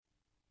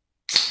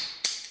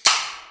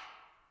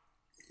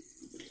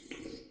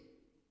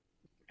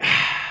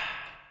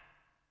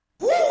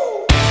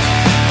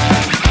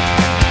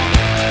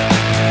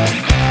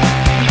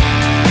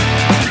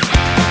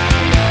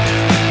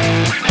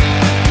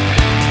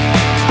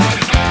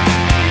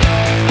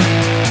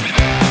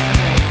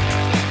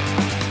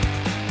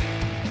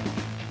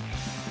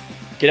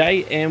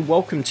G'day and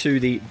welcome to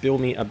the Build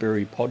Me a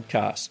Brewery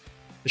podcast.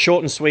 A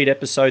short and sweet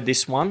episode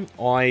this one.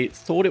 I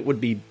thought it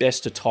would be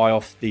best to tie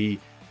off the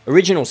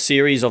original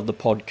series of the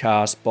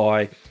podcast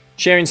by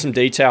sharing some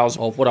details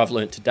of what I've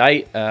learned to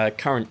date,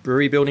 current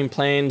brewery building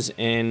plans,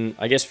 and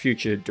I guess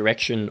future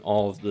direction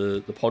of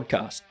the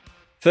podcast.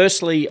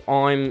 Firstly,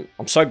 I'm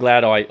so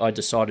glad I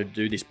decided to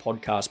do this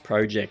podcast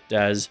project,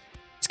 as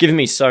it's given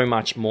me so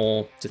much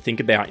more to think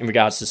about in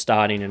regards to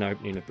starting and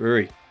opening a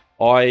brewery.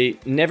 I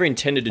never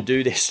intended to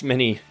do this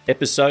many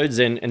episodes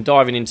and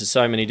diving into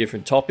so many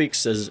different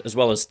topics, as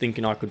well as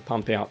thinking I could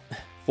pump out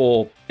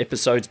 4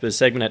 episodes per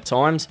segment at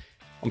times.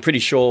 I'm pretty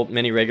sure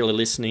many regular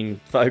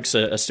listening folks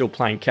are still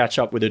playing catch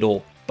up with it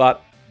all.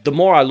 But the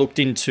more I looked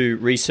into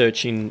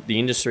researching the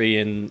industry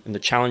and the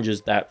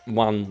challenges that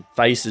one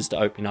faces to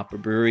open up a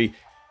brewery,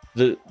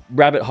 the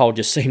rabbit hole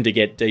just seemed to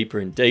get deeper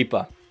and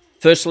deeper.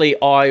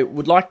 Firstly, I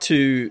would like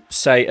to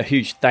say a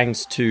huge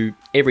thanks to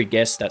every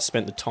guest that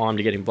spent the time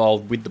to get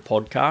involved with the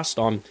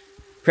podcast. I'm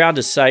proud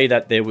to say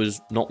that there was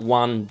not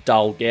one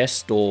dull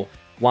guest or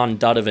one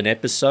dud of an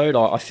episode.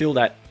 I feel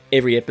that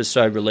every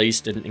episode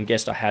released and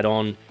guest I had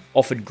on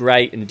offered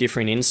great and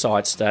different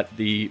insights that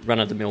the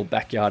run-of-the-mill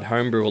backyard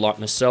homebrewer like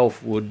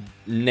myself would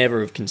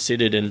never have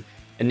considered and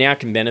now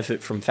can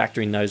benefit from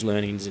factoring those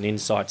learnings and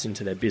insights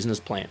into their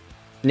business plan.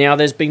 Now,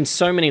 there's been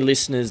so many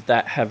listeners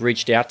that have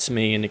reached out to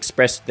me and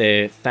expressed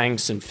their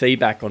thanks and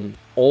feedback on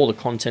all the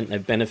content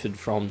they've benefited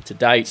from to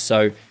date.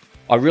 So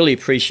I really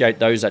appreciate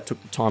those that took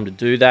the time to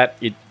do that.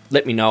 It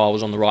let me know I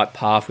was on the right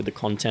path with the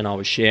content I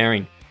was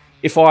sharing.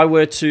 If I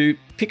were to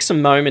pick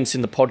some moments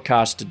in the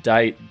podcast to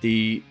date,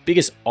 the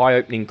biggest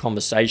eye-opening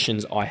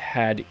conversations I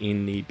had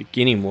in the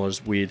beginning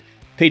was with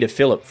Peter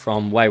Phillip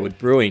from Wayward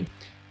Brewing.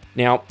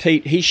 Now,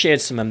 Pete, he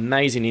shared some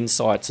amazing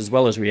insights as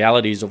well as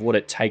realities of what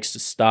it takes to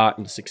start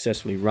and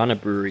successfully run a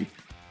brewery.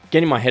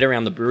 Getting my head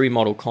around the brewery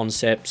model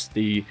concepts,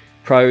 the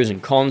pros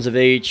and cons of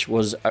each,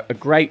 was a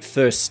great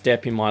first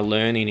step in my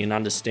learning and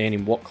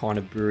understanding what kind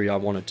of brewery I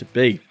wanted to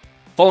be.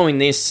 Following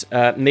this,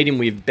 meeting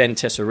with Ben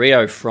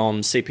Tesorio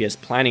from CPS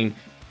Planning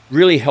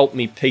really helped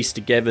me piece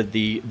together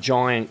the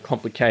giant,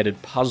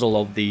 complicated puzzle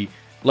of the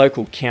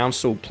local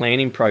council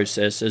planning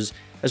processes,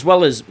 as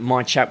well as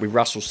my chat with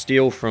Russell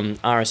Steele from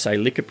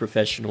RSA Liquor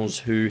Professionals,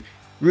 who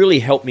really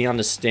helped me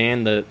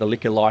understand the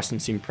liquor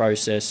licensing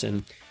process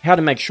and how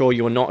to make sure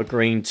you're not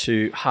agreeing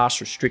to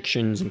harsh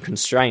restrictions and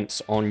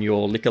constraints on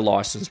your liquor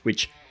license,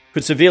 which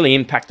could severely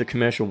impact the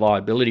commercial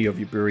viability of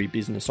your brewery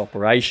business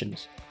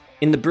operations.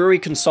 In the brewery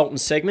consultant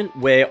segment,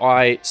 where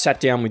I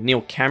sat down with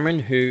Neil Cameron,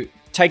 who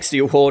takes the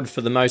award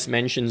for the most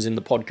mentions in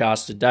the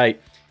podcast to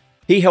date,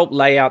 he helped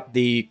lay out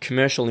the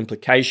commercial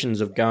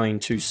implications of going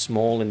too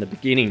small in the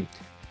beginning.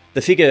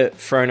 The figure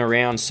thrown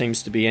around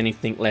seems to be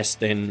anything less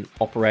than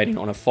operating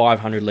on a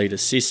 500-litre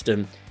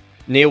system.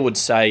 Neil would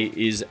say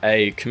is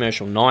a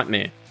commercial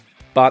nightmare.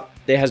 But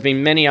there has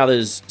been many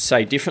others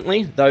say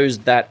differently, those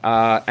that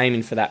are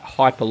aiming for that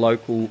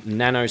hyper-local,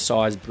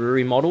 nano-sized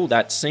brewery model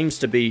that seems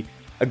to be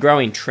a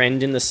growing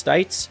trend in the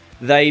States.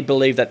 They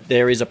believe that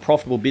there is a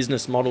profitable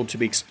business model to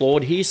be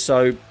explored here,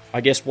 so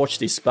I guess watch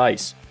this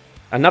space.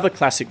 Another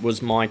classic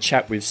was my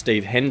chat with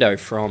Steve Hendo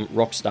from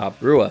Rockstar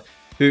Brewer,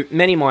 who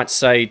many might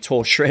say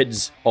tore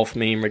shreds off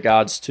me in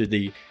regards to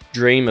the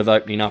dream of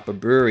opening up a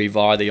brewery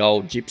via the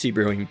old gypsy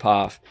brewing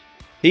path.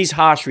 These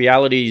harsh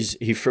realities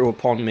he threw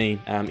upon me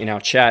in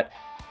our chat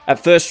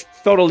at first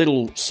felt a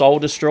little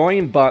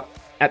soul-destroying, but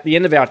at the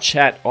end of our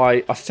chat,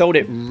 I felt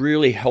it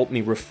really helped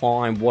me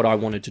refine what I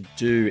wanted to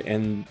do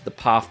and the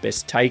path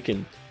best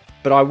taken.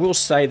 But I will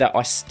say that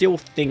I still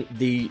think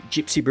the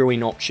gypsy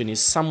brewing option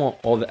is somewhat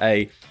of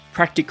a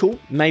practical,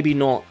 maybe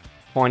not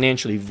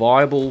financially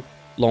viable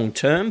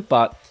long-term,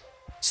 but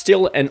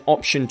still an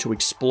option to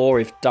explore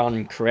if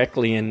done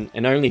correctly and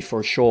only for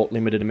a short,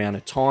 limited amount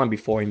of time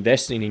before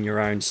investing in your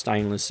own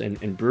stainless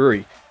and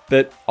brewery.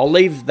 But I'll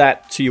leave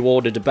that to you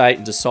all to debate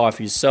and decide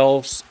for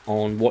yourselves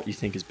on what you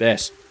think is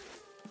best.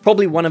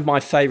 Probably one of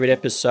my favourite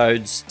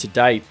episodes to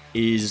date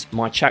is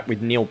my chat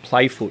with Neil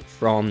Playfoot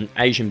from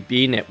Asian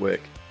Beer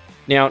Network.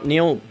 Now,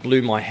 Neil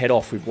blew my head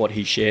off with what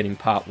he shared in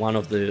part 1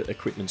 of the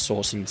equipment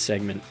sourcing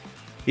segment.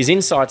 His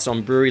insights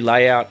on brewery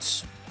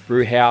layouts,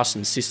 brew house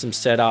and system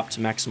setup to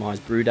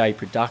maximise brew day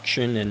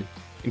production, and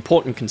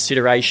important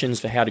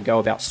considerations for how to go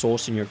about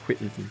sourcing your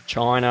equipment from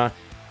China.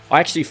 I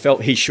actually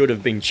felt he should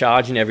have been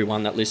charging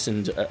everyone that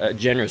listened a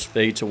generous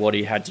fee to what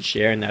he had to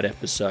share in that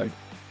episode.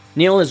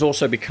 Neil has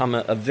also become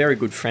a very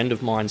good friend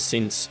of mine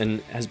since,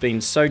 and has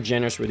been so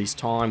generous with his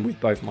time with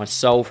both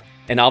myself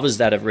and others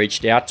that have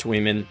reached out to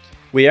him, and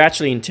we are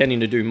actually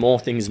intending to do more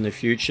things in the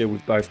future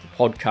with both the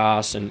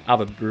podcast and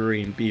other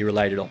brewery and beer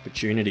related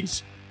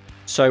opportunities.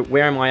 So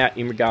where am I at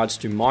in regards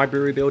to my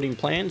brewery building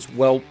plans?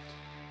 Well,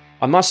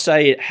 I must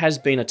say it has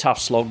been a tough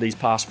slog these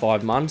past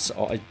 5 months.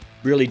 I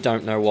really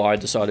don't know why I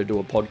decided to do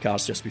a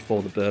podcast just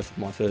before the birth of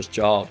my first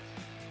child.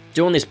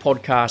 Doing this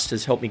podcast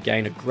has helped me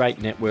gain a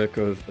great network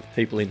of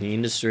people in the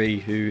industry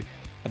who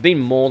have been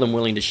more than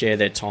willing to share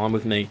their time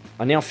with me.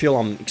 I now feel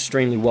I'm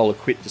extremely well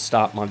equipped to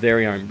start my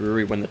very own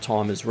brewery when the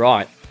time is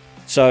right.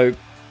 So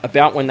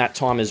about when that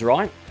time is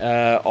right,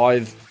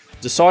 I've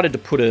decided to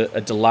put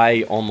a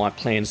delay on my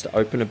plans to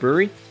open a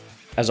brewery,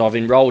 as I've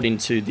enrolled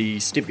into the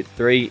Certificate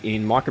 3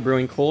 in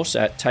microbrewing course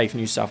at TAFE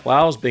New South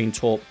Wales, being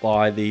taught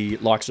by the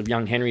likes of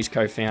Young Henry's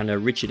co-founder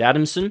Richard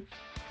Adamson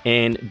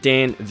and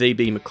Dan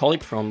VB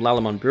McCulloch from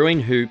Lalamon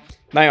Brewing, who,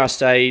 may I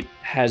say,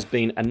 has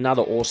been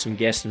another awesome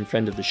guest and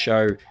friend of the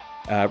show,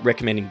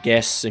 recommending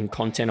guests and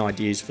content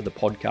ideas for the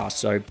podcast.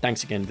 So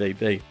thanks again,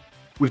 VB.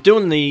 With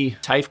doing the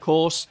TAFE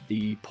course,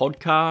 the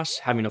podcast,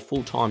 having a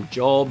full-time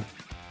job,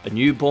 a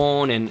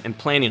newborn, and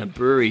planning a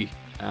brewery,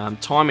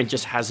 timing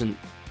just hasn't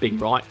been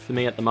right for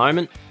me at the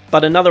moment.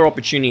 But another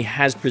opportunity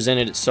has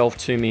presented itself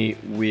to me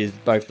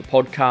with both the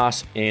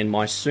podcast and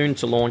my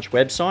soon-to-launch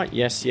website.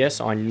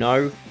 Yes, I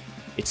know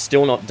it's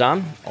still not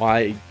done.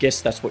 I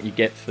guess that's what you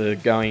get for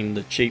going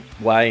the cheap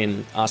way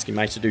and asking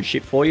mates to do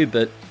shit for you.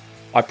 But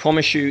I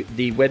promise you,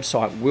 the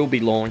website will be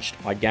launched.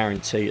 I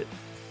guarantee it.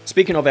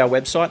 Speaking of our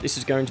website, this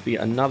is going to be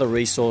another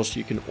resource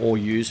you can all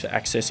use for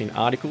accessing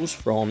articles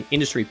from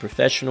industry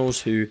professionals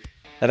who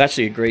have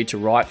actually agreed to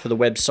write for the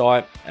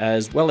website,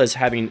 as well as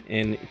having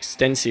an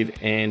extensive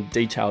and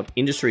detailed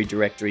industry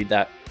directory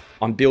that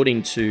I'm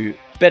building to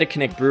better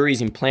connect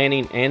breweries in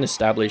planning and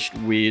established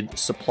with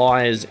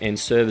suppliers and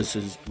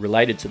services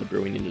related to the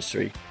brewing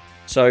industry.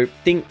 So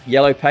think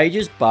Yellow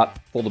Pages, but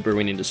for the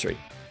brewing industry.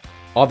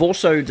 I've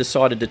also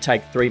decided to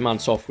take 3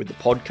 months off with the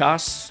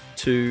podcasts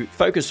to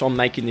focus on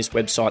making this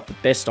website the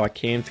best I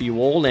can for you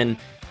all and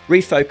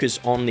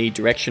refocus on the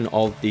direction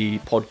of the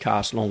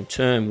podcast long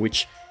term,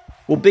 which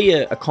will be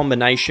a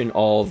combination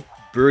of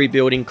brewery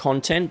building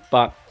content,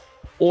 but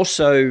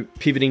also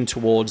pivoting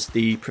towards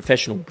the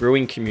professional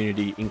brewing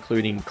community,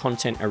 including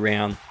content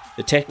around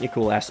the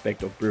technical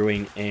aspect of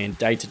brewing and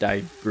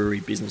day-to-day brewery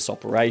business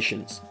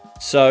operations.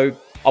 So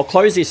I'll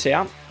close this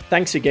out.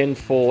 Thanks again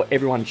for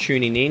everyone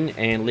tuning in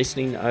and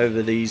listening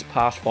over these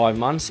past 5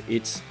 months.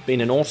 It's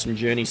been an awesome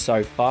journey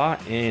so far,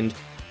 and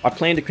I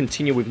plan to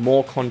continue with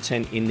more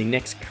content in the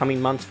next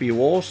coming months for you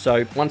all.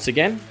 So once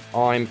again,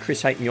 I'm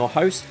Chris Hayton, your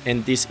host,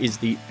 and this is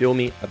the Build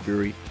Me a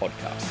Brewery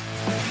podcast.